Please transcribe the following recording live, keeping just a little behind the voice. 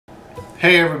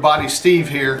Hey everybody, Steve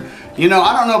here. You know,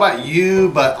 I don't know about you,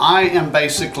 but I am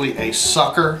basically a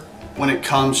sucker when it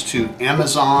comes to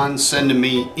Amazon sending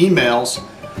me emails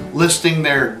listing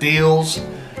their deals.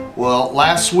 Well,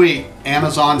 last week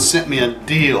Amazon sent me a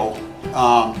deal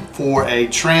for a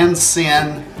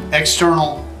Transcend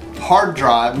external hard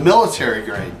drive, military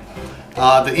grade.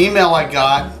 The email I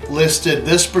got listed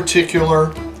this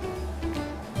particular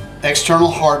external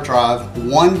hard drive,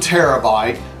 1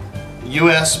 terabyte,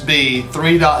 USB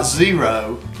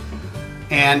 3.0,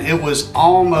 and it was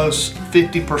almost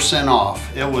 50%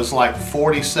 off. It was like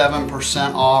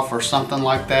 47% off or something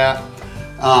like that.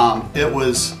 It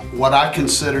was what I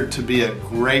considered to be a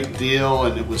great deal,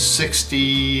 and it was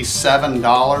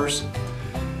 $67.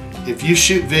 If you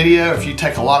shoot video, if you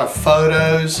take a lot of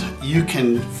photos, you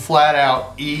can flat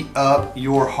out eat up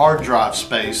your hard drive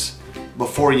space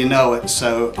before you know it.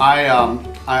 So I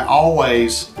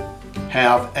always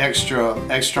have extra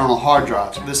external hard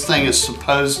drives. This thing is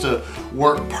supposed to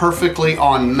work perfectly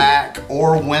on Mac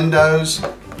or Windows.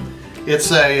 It's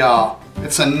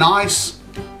a nice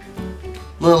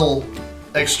little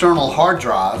external hard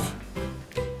drive.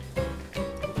 You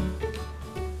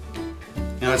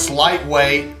know, it's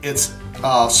lightweight. It's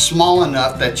small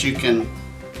enough that you can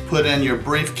put in your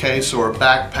briefcase or a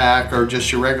backpack or just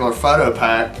your regular photo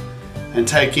pack and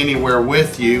take anywhere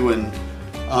with you, and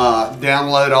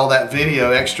download all that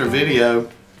video, extra video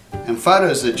and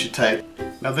photos that you take.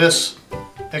 Now, this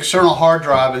external hard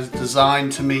drive is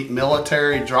designed to meet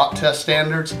military drop test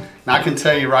standards, and I can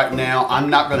tell you right now, I'm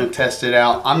not going to test it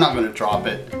out. I'm not going to drop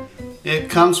it. It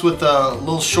comes with a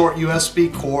little short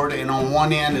USB cord, and on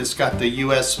one end it's got the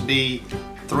USB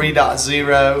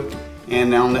 3.0,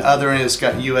 and on the other end it's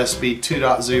got USB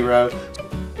 2.0.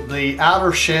 The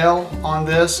outer shell on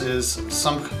this is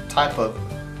some type of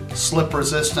slip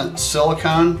resistant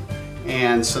silicone,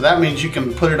 and so that means you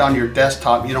can put it on your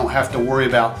desktop. You don't have to worry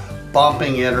about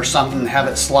bumping it or something and have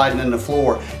it sliding in the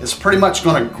floor. It's pretty much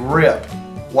going to grip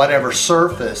whatever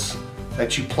surface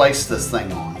that you place this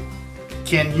thing on.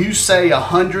 Can you say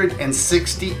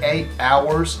 168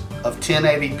 hours of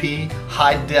 1080p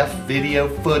high-def video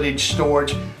footage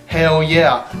storage? Hell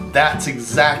yeah, that's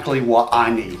exactly what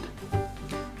I need.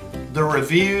 The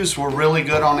reviews were really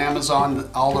good on Amazon.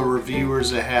 All the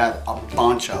reviewers, it had a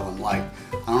bunch of them. Like,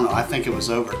 I don't know, I think it was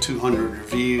over 200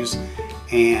 reviews,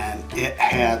 and it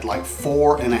had like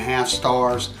 4.5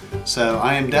 stars. So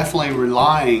I am definitely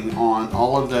relying on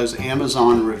all of those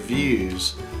Amazon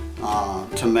reviews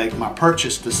to make my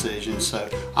purchase decision. So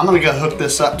I'm gonna go hook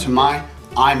this up to my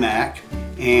iMac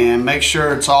and make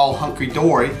sure it's all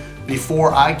hunky-dory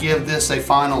before I give this a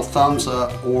final thumbs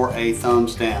up or a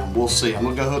thumbs down. We'll see. I'm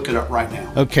gonna go hook it up right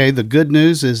now. Okay, the good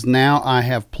news is now I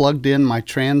have plugged in my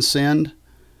Transcend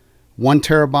 1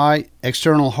 terabyte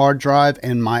external hard drive,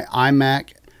 and my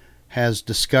iMac has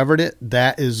discovered it.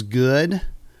 That is good.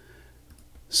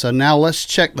 So now let's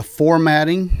check the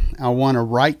formatting. I want to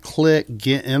right click,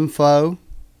 get info.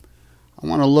 I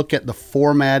want to look at the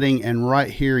formatting, and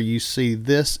right here you see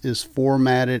this is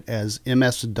formatted as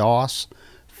MS-DOS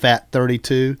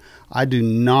FAT32. I do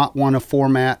not want to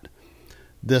format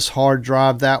this hard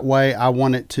drive that way. I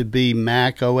want it to be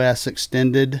Mac OS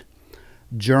extended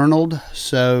journaled.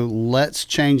 So let's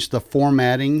change the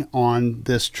formatting on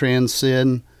this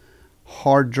Transcend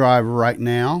hard drive right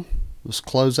now. Let's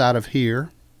close out of here.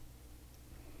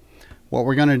 What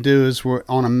we're going to do is, we're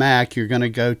on a Mac, you're going to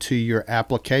go to your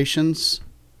applications.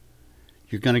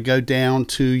 You're going to go down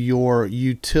to your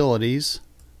utilities,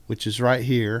 which is right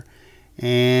here,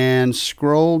 and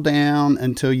scroll down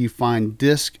until you find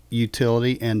disk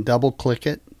utility and double click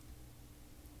it.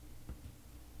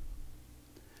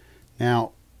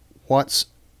 Now, what's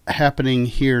happening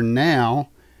here now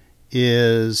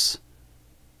is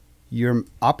your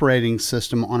operating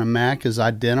system on a Mac is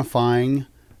identifying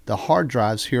the hard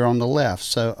drives here on the left.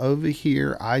 So over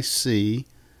here I see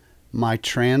my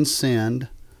Transcend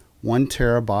 1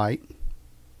 terabyte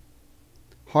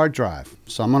hard drive.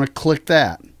 So I'm going to click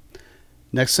that.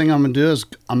 Next thing I'm going to do is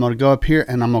I'm going to go up here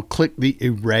and I'm going to click the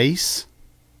erase.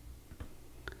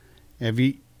 If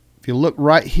you look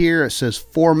right here, it says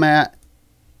format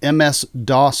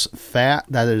MS-DOS FAT.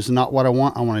 That is not what I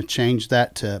want. I want to change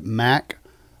that to Mac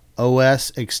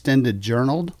OS extended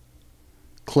journaled.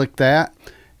 Click that.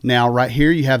 Now right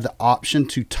here you have the option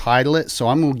to title it. So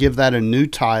I'm going to give that a new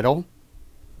title.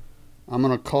 I'm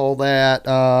going to call that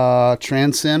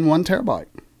Transcend 1 terabyte.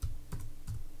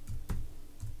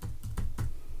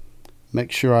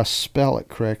 Make sure I spell it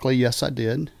correctly. Yes, I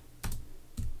did.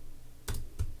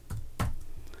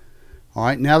 All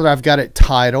right, now that I've got it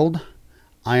titled,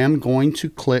 I am going to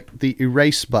click the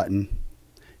erase button.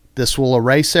 This will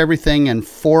erase everything and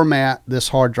format this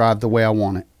hard drive the way I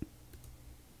want it.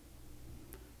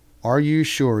 Are you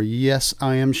sure? Yes,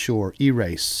 I am sure.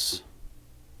 Erase.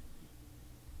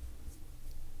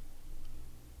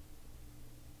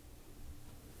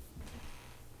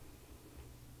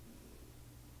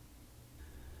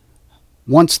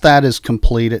 Once that is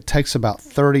complete, it takes about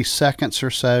 30 seconds or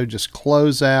so. Just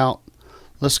close out.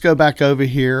 Let's go back over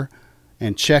here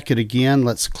and check it again.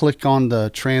 Let's click on the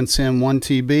Transcend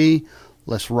 1TB.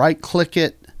 Let's right click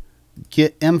it,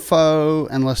 get info,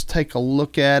 and let's take a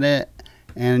look at it.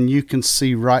 And you can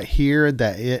see right here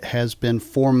that it has been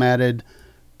formatted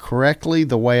correctly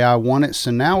the way I want it.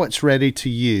 So now it's ready to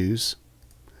use.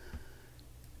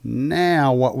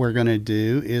 Now what we're going to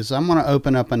do is I'm going to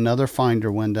open up another Finder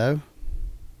window.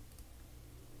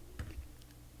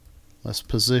 Let's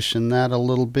position that a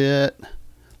little bit.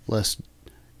 Let's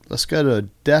go to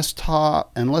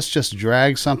desktop and let's just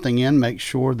drag something in. Make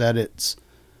sure that it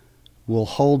will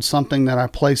hold something that I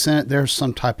place in it. There's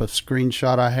some type of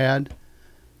screenshot I had.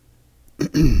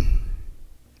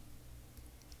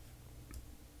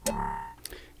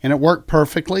 And it worked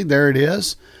perfectly. There it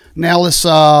is. Now let's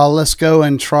go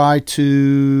and try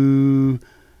to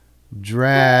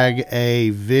drag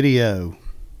a video.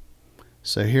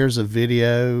 So here's a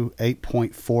video,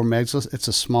 8.4 megs. It's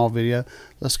a small video.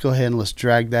 Let's go ahead and let's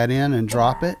drag that in and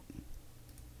drop it.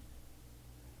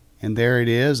 And there it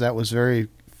is. That was very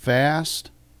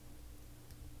fast.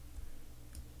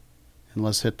 And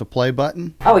let's hit the play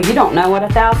button. Oh, you don't know what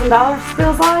 $1,000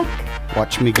 feels like?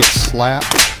 Watch me get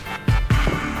slapped.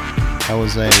 That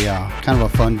was a kind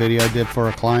of a fun video I did for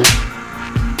a client.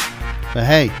 But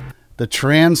hey, the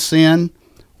Transcend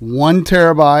 1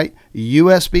 terabyte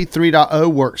USB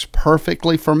 3.0 works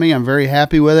perfectly for me. I'm very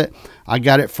happy with it. I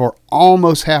got it for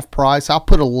almost half price. I'll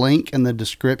put a link in the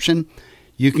description.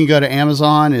 You can go to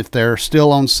Amazon. If they're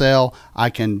still on sale, I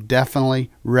can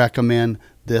definitely recommend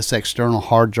this external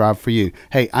hard drive for you.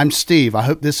 Hey, I'm Steve. I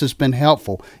hope this has been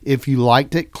helpful. If you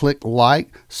liked it, click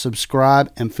like,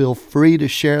 subscribe, and feel free to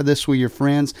share this with your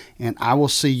friends, and I will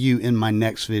see you in my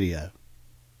next video.